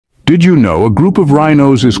Did you know a group of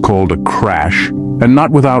rhinos is called a crash, and not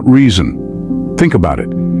without reason? Think about it.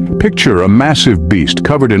 Picture a massive beast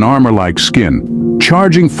covered in armor-like skin,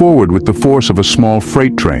 charging forward with the force of a small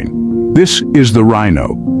freight train. This is the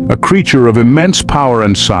rhino, a creature of immense power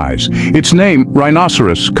and size. Its name,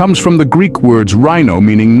 rhinoceros, comes from the Greek words rhino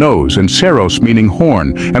meaning nose and ceros meaning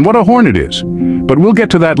horn, and what a horn it is. But we'll get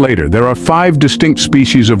to that later. There are 5 distinct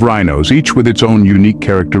species of rhinos, each with its own unique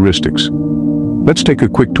characteristics. Let's take a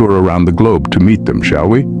quick tour around the globe to meet them, shall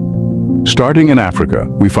we? Starting in Africa,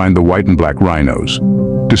 we find the white and black rhinos.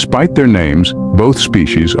 Despite their names, both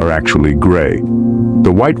species are actually gray.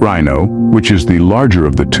 The white rhino, which is the larger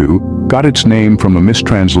of the two, got its name from a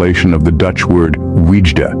mistranslation of the Dutch word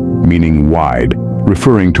wijde, meaning wide,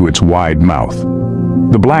 referring to its wide mouth.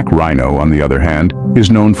 The black rhino, on the other hand, is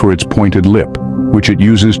known for its pointed lip, which it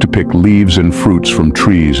uses to pick leaves and fruits from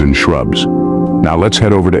trees and shrubs. Now let's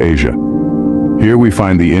head over to Asia. Here we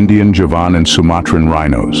find the Indian, Javan, and Sumatran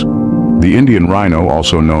rhinos. The Indian rhino,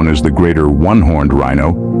 also known as the greater one-horned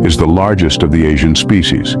rhino, is the largest of the Asian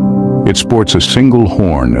species. It sports a single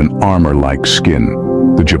horn and armor-like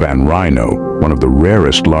skin. The Javan rhino, one of the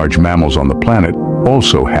rarest large mammals on the planet,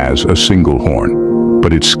 also has a single horn,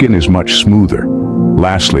 but its skin is much smoother.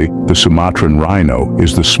 Lastly, the Sumatran rhino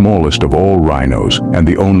is the smallest of all rhinos and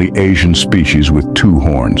the only Asian species with 2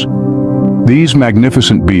 horns. These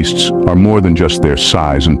magnificent beasts are more than just their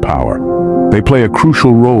size and power. They play a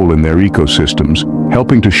crucial role in their ecosystems,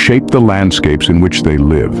 helping to shape the landscapes in which they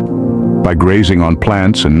live. By grazing on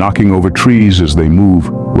plants and knocking over trees as they move,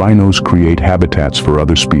 rhinos create habitats for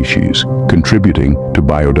other species, contributing to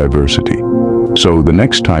biodiversity. So the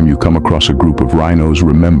next time you come across a group of rhinos,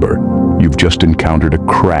 remember, you've just encountered a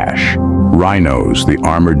crash. Rhinos, the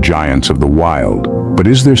armored giants of the wild. But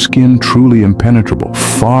is their skin truly impenetrable?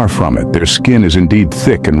 Far from it. Their skin is indeed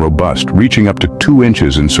thick and robust, reaching up to 2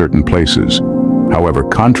 inches in certain places. However,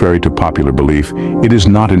 contrary to popular belief, it is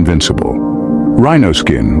not invincible. Rhino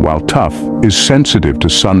skin, while tough, is sensitive to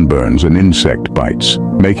sunburns and insect bites,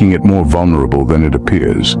 making it more vulnerable than it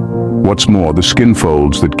appears. What's more, the skin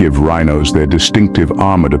folds that give rhinos their distinctive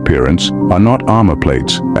armored appearance are not armor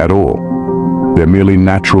plates at all. They're merely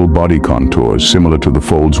natural body contours similar to the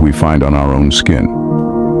folds we find on our own skin.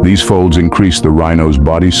 These folds increase the rhino's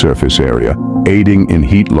body surface area, aiding in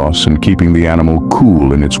heat loss and keeping the animal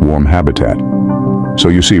cool in its warm habitat. So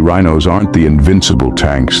you see, rhinos aren't the invincible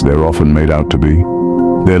tanks they're often made out to be.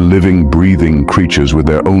 They're living, breathing creatures with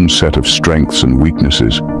their own set of strengths and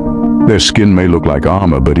weaknesses. Their skin may look like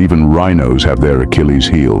armor, but even rhinos have their Achilles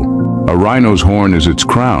heel. A rhino's horn is its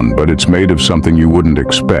crown, but it's made of something you wouldn't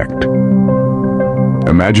expect.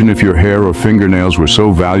 Imagine if your hair or fingernails were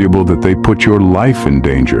so valuable that they put your life in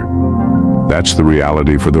danger. That's the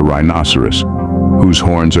reality for the rhinoceros, whose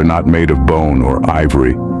horns are not made of bone or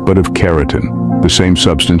ivory, but of keratin, the same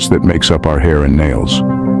substance that makes up our hair and nails.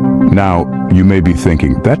 Now, you may be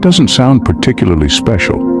thinking, that doesn't sound particularly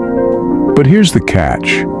special. But here's the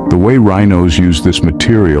catch. The way rhinos use this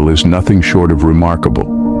material is nothing short of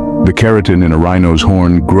remarkable. The keratin in a rhino's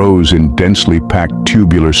horn grows in densely packed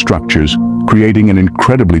tubular structures, creating an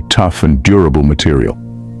incredibly tough and durable material.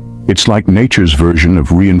 It's like nature's version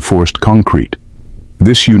of reinforced concrete.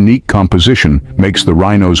 This unique composition makes the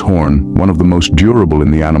rhino's horn one of the most durable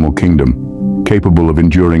in the animal kingdom, capable of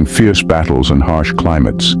enduring fierce battles and harsh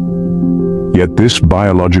climates. Yet this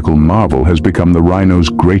biological marvel has become the rhino's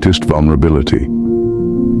greatest vulnerability.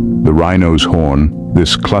 The rhino's horn,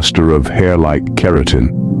 this cluster of hair-like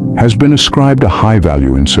keratin, has been ascribed a high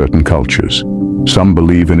value in certain cultures. Some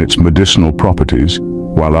believe in its medicinal properties,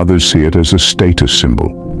 while others see it as a status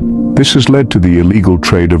symbol. This has led to the illegal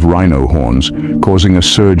trade of rhino horns, causing a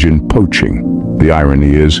surge in poaching. The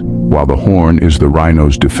irony is, while the horn is the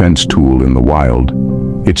rhino's defense tool in the wild,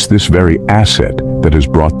 it's this very asset that has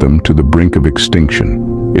brought them to the brink of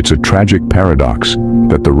extinction. It's a tragic paradox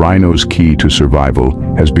that the rhino's key to survival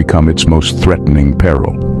has become its most threatening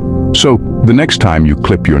peril. So, the next time you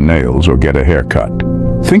clip your nails or get a haircut,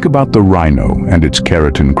 think about the rhino and its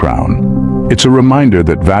keratin crown. It's a reminder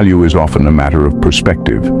that value is often a matter of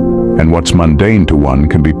perspective, and what's mundane to one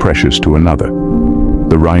can be precious to another.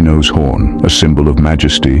 The rhino's horn, a symbol of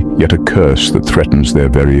majesty, yet a curse that threatens their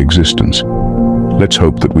very existence. Let's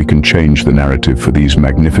hope that we can change the narrative for these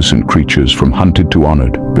magnificent creatures from hunted to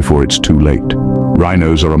honored before it's too late.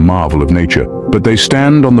 Rhinos are a marvel of nature, but they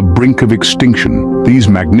stand on the brink of extinction. These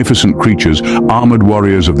magnificent creatures, armored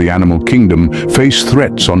warriors of the animal kingdom, face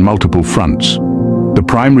threats on multiple fronts. The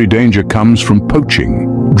primary danger comes from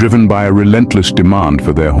poaching, driven by a relentless demand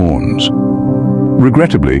for their horns.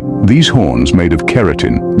 Regrettably, these horns made of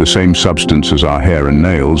keratin, the same substance as our hair and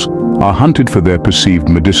nails, are hunted for their perceived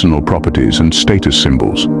medicinal properties and status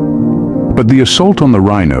symbols. But the assault on the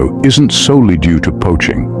rhino isn't solely due to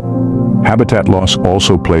poaching. Habitat loss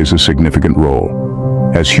also plays a significant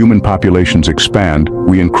role. As human populations expand,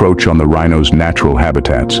 we encroach on the rhino's natural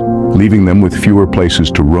habitats, leaving them with fewer places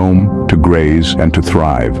to roam, to graze, and to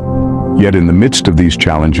thrive. Yet in the midst of these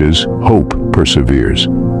challenges, hope perseveres.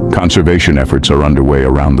 Conservation efforts are underway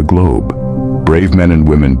around the globe. Brave men and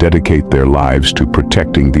women dedicate their lives to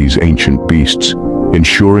protecting these ancient beasts,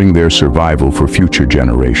 ensuring their survival for future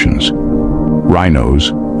generations.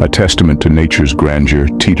 Rhinos, a testament to nature's grandeur,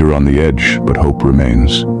 teeter on the edge, but hope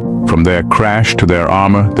remains. From their crash to their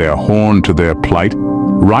armor, their horn to their plight,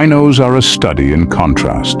 rhinos are a study in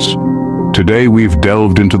contrasts. Today we've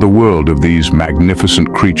delved into the world of these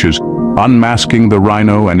magnificent creatures, unmasking the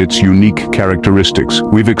rhino and its unique characteristics.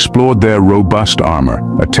 We've explored their robust armor,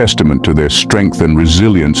 a testament to their strength and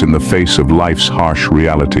resilience in the face of life's harsh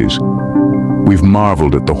realities. We've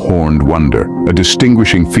marveled at the horned wonder, a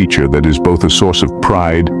distinguishing feature that is both a source of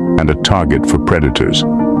pride and a target for predators.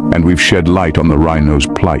 And we've shed light on the rhino's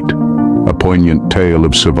plight, a poignant tale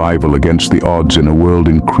of survival against the odds in a world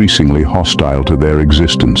increasingly hostile to their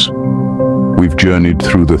existence. We've journeyed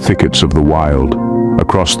through the thickets of the wild,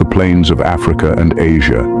 across the plains of Africa and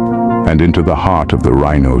Asia, and into the heart of the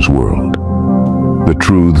rhino's world. The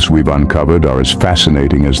truths we've uncovered are as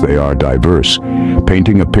fascinating as they are diverse,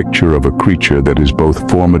 painting a picture of a creature that is both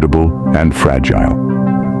formidable and fragile.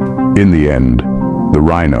 In the end, the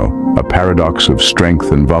rhino, a paradox of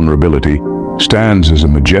strength and vulnerability, stands as a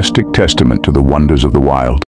majestic testament to the wonders of the wild.